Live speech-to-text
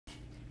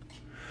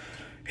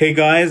Hey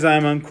guys,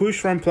 I'm Ankush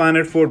from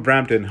Planet Ford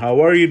Brampton.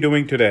 How are you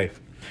doing today?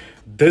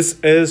 This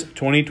is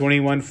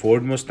 2021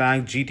 Ford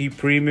Mustang GT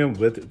Premium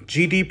with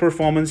GT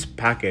Performance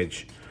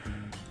Package.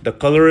 The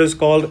color is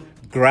called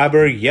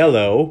Grabber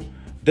Yellow.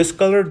 This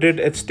color did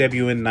its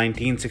debut in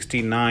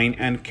 1969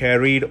 and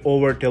carried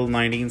over till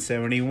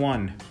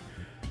 1971.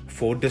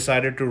 Ford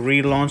decided to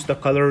relaunch the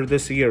color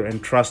this year,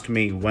 and trust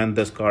me, when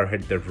this car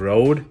hit the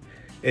road,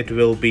 it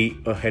will be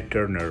a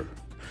hit-turner.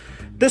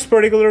 This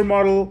particular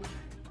model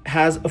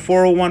has a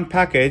 401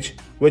 package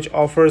which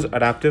offers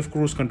adaptive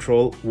cruise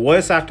control,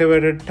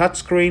 voice-activated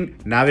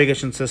touchscreen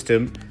navigation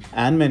system,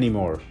 and many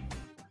more.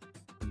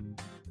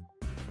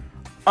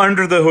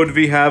 Under the hood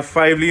we have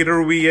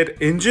 5-liter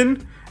V8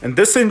 engine, and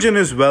this engine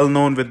is well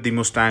known with the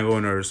Mustang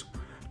owners.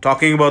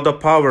 Talking about the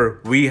power,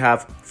 we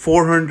have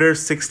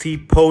 460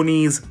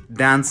 ponies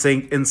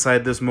dancing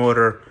inside this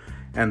motor,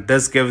 and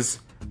this gives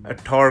a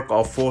torque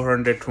of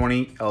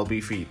 420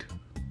 lb-ft.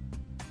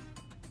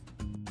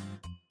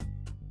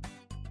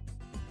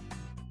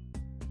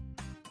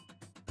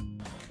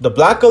 The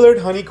black colored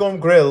honeycomb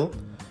grille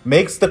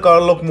makes the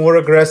car look more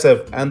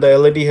aggressive, and the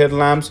LED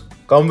headlamps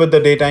come with the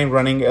daytime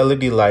running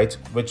LED lights,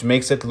 which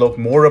makes it look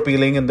more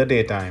appealing in the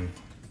daytime.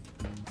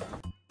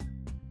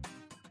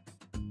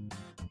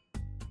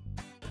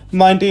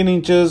 19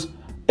 inches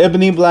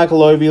ebony black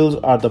alloy wheels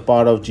are the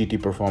part of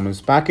GT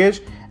Performance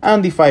Package,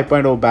 and the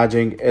 5.0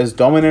 badging is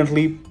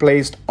dominantly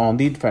placed on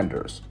the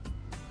fenders.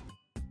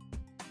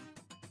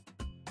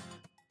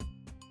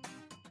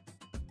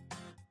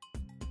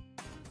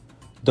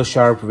 The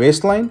sharp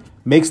waistline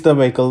makes the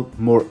vehicle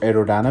more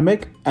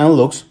aerodynamic and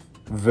looks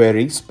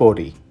very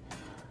sporty.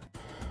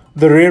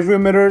 The rear view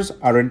mirrors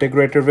are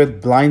integrated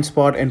with blind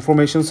spot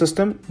information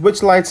system,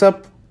 which lights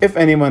up if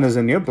anyone is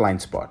in your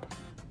blind spot.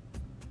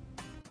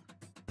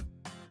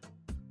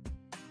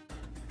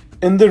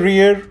 In the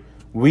rear,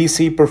 we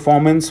see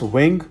Performance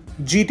Wing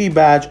GT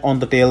badge on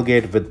the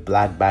tailgate with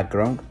black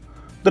background.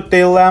 The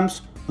tail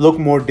lamps look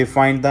more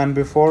defined than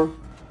before.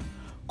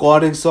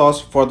 Quad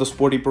exhaust for the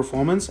sporty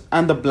performance,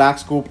 and the black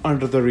scoop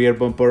under the rear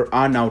bumper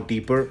are now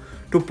deeper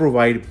to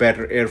provide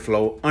better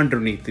airflow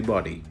underneath the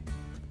body.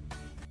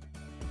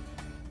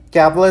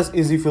 Capless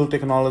Easy Fuel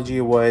technology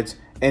avoids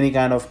any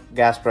kind of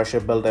gas pressure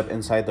buildup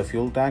inside the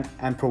fuel tank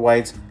and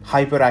provides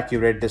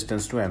hyper-accurate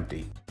distance to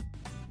empty.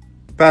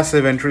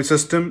 Passive entry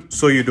system,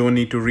 so you don't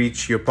need to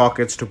reach your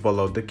pockets to pull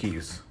out the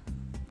keys.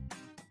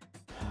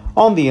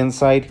 On the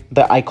inside,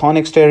 the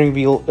iconic steering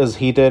wheel is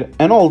heated,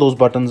 and all those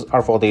buttons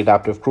are for the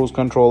adaptive cruise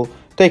control,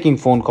 taking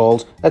phone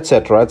calls,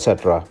 etc.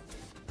 etc.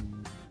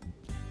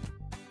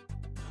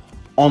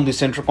 On the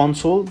center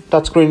console,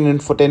 touchscreen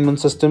infotainment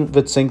system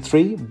with Sync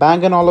 3,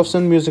 Bang &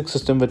 Olufsen music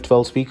system with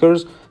 12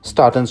 speakers,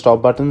 start and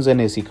stop buttons, and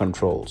AC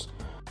controls.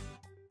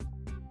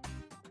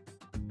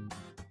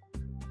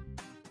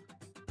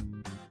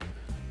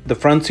 The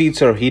front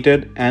seats are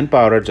heated and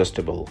power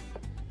adjustable.